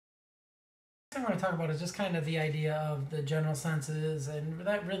Thing I want to talk about is just kind of the idea of the general senses, and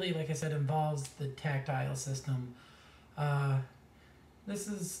that really, like I said, involves the tactile system. Uh, this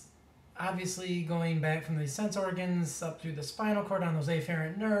is obviously going back from the sense organs up through the spinal cord on those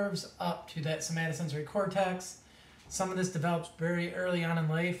afferent nerves up to that somatosensory cortex. Some of this develops very early on in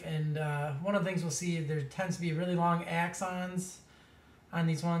life, and one of the things we'll see, there tends to be really long axons on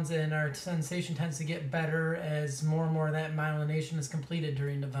these ones, and our sensation tends to get better as more and more of that myelination is completed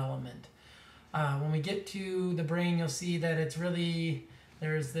during development. When we get to the brain, you'll see that it's really,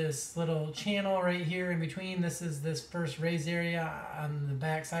 there's this little channel right here in between. This is this first raised area on the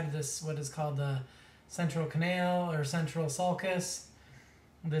back side of this, what is called the central canal or central sulcus.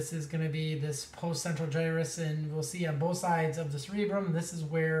 This is going to be this post-central gyrus, and we'll see on both sides of the cerebrum, this is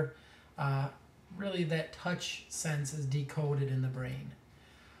where really that touch sense is decoded in the brain.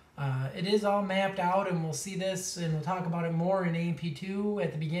 It is all mapped out, and we'll see this, and we'll talk about it more in A&P2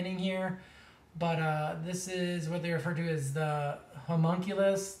 at the beginning here. But this is what they refer to as the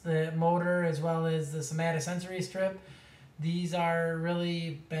homunculus, the motor, as well as the somatosensory strip. These are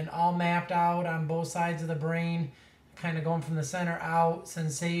really been all mapped out on both sides of the brain, kind of going from the center out.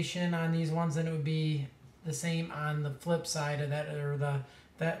 Sensation on these ones, and it would be the same on the flip side of that, or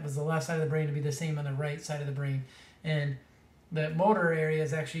that was the left side of the brain to be the same on the right side of the brain. And the motor area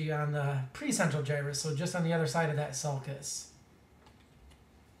is actually on the precentral gyrus, so just on the other side of that sulcus.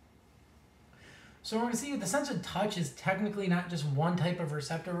 So we're going to see the sense of touch is technically not just one type of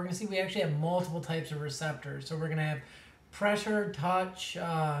receptor. We're going to see we actually have multiple types of receptors. So we're going to have pressure, touch,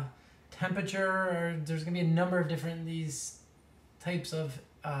 temperature, or there's going to be a number of different these types of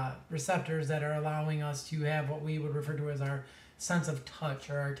receptors that are allowing us to have what we would refer to as our sense of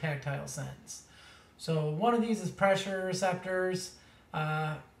touch or our tactile sense. So one of these is pressure receptors.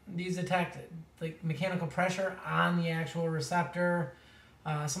 These detect like mechanical pressure on the actual receptor.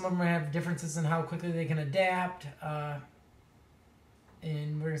 Some of them have differences in how quickly they can adapt,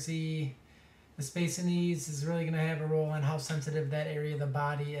 and we're going to see the space in these is really going to have a role on how sensitive that area of the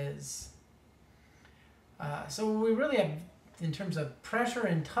body is. So we really have, in terms of pressure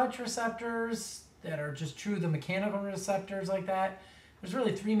and touch receptors that are just true, the mechanical receptors like that, there's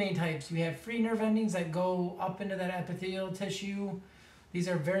really three main types. You have free nerve endings that go up into that epithelial tissue. These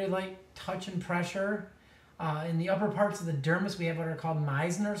are very light touch and pressure. In the upper parts of the dermis, we have what are called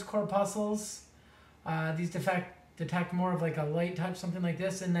Meissner's corpuscles. These detect more of like a light touch, something like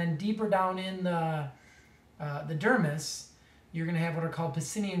this. And then deeper down in the dermis, you're going to have what are called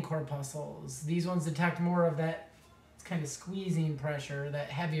Pacinian corpuscles. These ones detect more of that kind of squeezing pressure,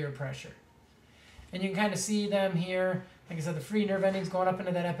 that heavier pressure. And you can kind of see them here. Like I said, the free nerve endings going up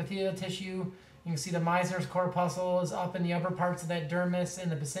into that epithelial tissue. You can see the Meissner's corpuscles up in the upper parts of that dermis,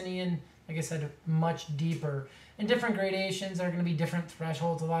 and the Pacinian, like I said, much deeper. And different gradations are going to be different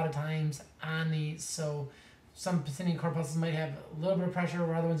thresholds a lot of times on these. So some Pacinian corpuscles might have a little bit of pressure,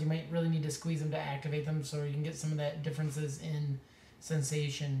 where other ones you might really need to squeeze them to activate them. So you can get some of that differences in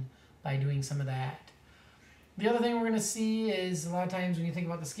sensation by doing some of that. The other thing we're going to see is a lot of times when you think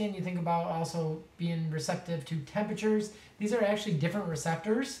about the skin, you think about also being receptive to temperatures. These are actually different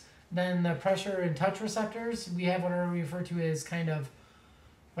receptors than the pressure and touch receptors. We have what are referred to as kind of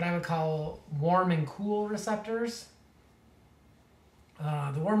what I would call warm and cool receptors.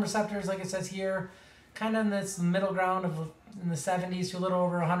 The warm receptors, like it says here, kind of in this middle ground of in the 70s to a little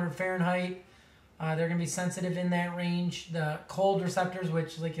over 100 Fahrenheit. They're going to be sensitive in that range. The cold receptors,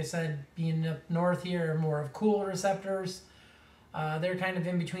 which, like I said, being up north here, are more of cool receptors. They're kind of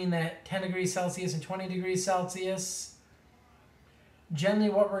in between that 10 degrees Celsius and 20 degrees Celsius. Generally,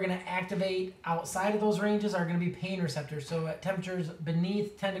 what we're going to activate outside of those ranges are going to be pain receptors. So at temperatures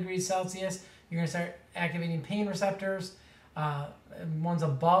beneath 10 degrees Celsius, you're going to start activating pain receptors. Ones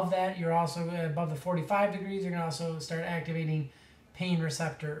above that, you're also above the 45 degrees, you're going to also start activating pain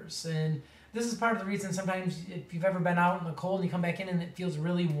receptors. And this is part of the reason sometimes if you've ever been out in the cold and you come back in and it feels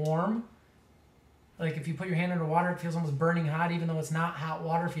really warm, like if you put your hand under water, it feels almost burning hot, even though it's not hot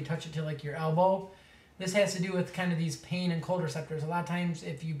water if you touch it to like your elbow. This has to do with kind of these pain and cold receptors. A lot of times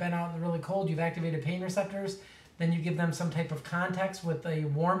if you've been out in the really cold, you've activated pain receptors, then you give them some type of context with a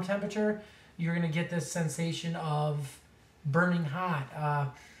warm temperature, you're going to get this sensation of burning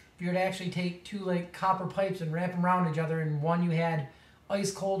hot. If you were to actually take two like copper pipes and wrap them around each other, and one you had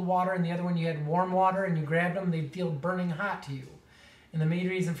ice cold water and the other one you had warm water, and you grabbed them, they'd feel burning hot to you. And the main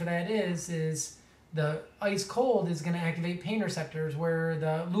reason for that is the ice cold is going to activate pain receptors, where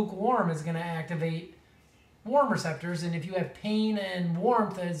the lukewarm is going to activate warm receptors. And if you have pain and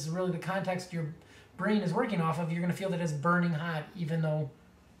warmth as really the context your brain is working off of, you're going to feel that it's burning hot even though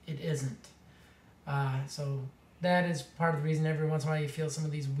it isn't. So that is part of the reason every once in a while you feel some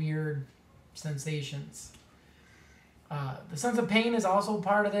of these weird sensations. The sense of pain is also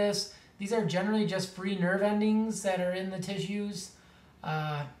part of this. These are generally just free nerve endings that are in the tissues.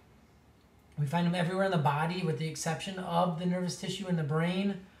 We find them everywhere in the body with the exception of the nervous tissue in the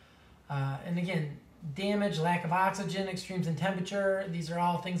brain. And again, damage, lack of oxygen, extremes in temperature, these are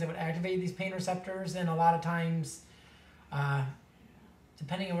all things that would activate these pain receptors. And a lot of times,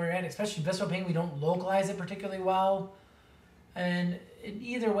 depending on where you're at, especially visceral pain, we don't localize it particularly well. And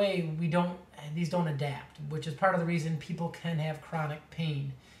either way, these don't adapt, which is part of the reason people can have chronic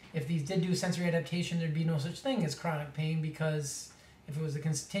pain. If these did do sensory adaptation, there'd be no such thing as chronic pain, because if it was a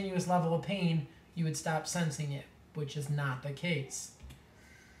continuous level of pain, you would stop sensing it, which is not the case.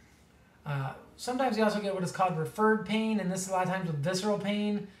 Sometimes you also get what is called referred pain, and this is a lot of times with visceral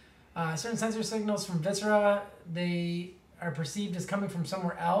pain. Certain sensory signals from viscera, they are perceived as coming from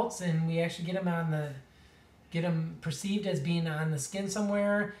somewhere else, and we actually get them perceived as being on the skin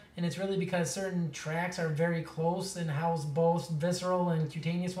somewhere, and it's really because certain tracts are very close and house both visceral and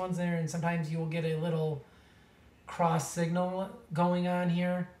cutaneous ones there, and sometimes you will get a little cross signal going on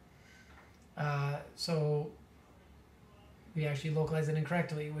here. So we actually localize it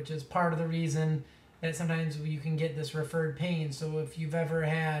incorrectly, which is part of the reason that sometimes you can get this referred pain. So if you've ever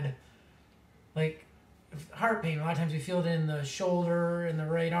had like heart pain, a lot of times you feel it in the shoulder and the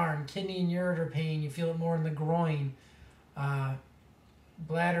right arm. Kidney and ureter pain, you feel it more in the groin.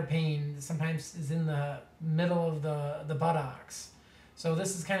 Bladder pain sometimes is in the middle of the buttocks. So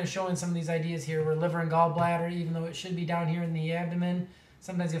this is kind of showing some of these ideas here where liver and gallbladder, even though it should be down here in the abdomen,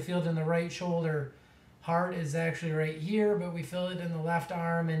 sometimes you'll feel it in the right shoulder. Heart is actually right here, but we feel it in the left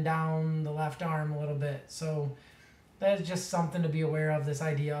arm and down the left arm a little bit. So that's just something to be aware of, this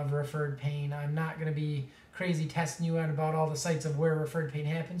idea of referred pain. I'm not going to be crazy testing you out about all the sites of where referred pain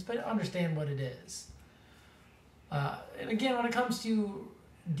happens, but understand what it is. And again, when it comes to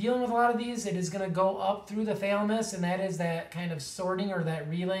dealing with a lot of these, it is going to go up through the thalamus, and that is that kind of sorting or that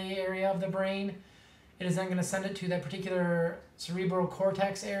relay area of the brain. It is then going to send it to that particular cerebral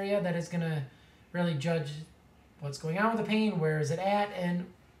cortex area that is going to really judge what's going on with the pain, where is it at, and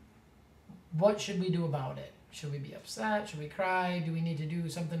what should we do about it. Should we be upset? Should we cry? Do we need to do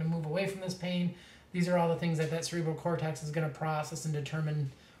something to move away from this pain? These are all the things that cerebral cortex is going to process and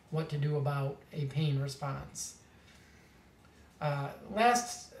determine what to do about a pain response.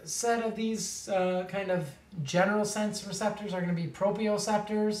 Last set of these kind of general sense receptors are going to be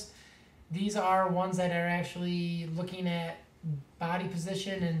proprioceptors. These are ones that are actually looking at body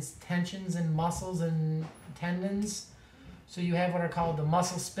position and tensions in muscles and tendons. So you have what are called the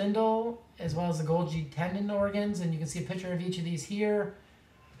muscle spindle as well as the Golgi tendon organs, and you can see a picture of each of these here.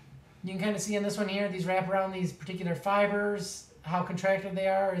 You can kind of see in this one here, these wrap around these particular fibers. How contracted they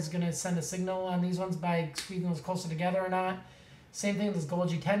are is going to send a signal on these ones by squeezing those closer together or not. Same thing with this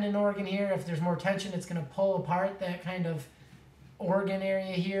Golgi tendon organ here. If there's more tension, it's going to pull apart that kind of organ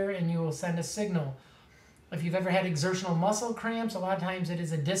area here, and you will send a signal. If you've ever had exertional muscle cramps, a lot of times it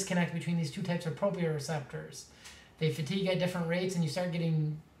is a disconnect between these two types of proprioceptors. They fatigue at different rates, and you start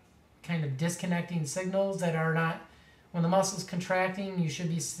getting kind of disconnecting signals that are not, when the muscle's contracting, you should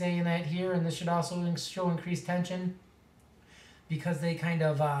be saying that here, and this should also show increased tension because they kind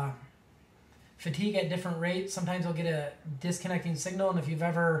of fatigue at different rates. Sometimes you'll get a disconnecting signal, and if you've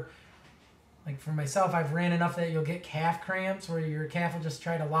ever, like for myself, I've ran enough that you'll get calf cramps where your calf will just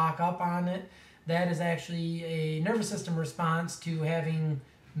try to lock up on it. That is actually a nervous system response to having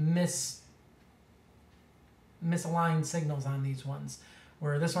misaligned signals on these ones,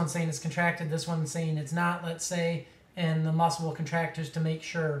 where this one's saying it's contracted, this one's saying it's not, let's say, and the muscle will contract just to make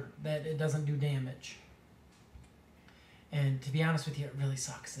sure that it doesn't do damage. And to be honest with you, it really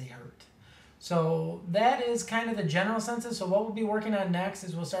sucks. They hurt. So that is kind of the general senses. So what we'll be working on next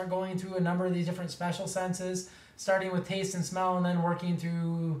is we'll start going through a number of these different special senses, starting with taste and smell, and then working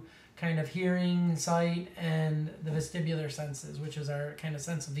through kind of hearing, sight, and the vestibular senses, which is our kind of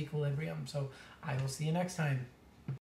sense of equilibrium. So I will see you next time.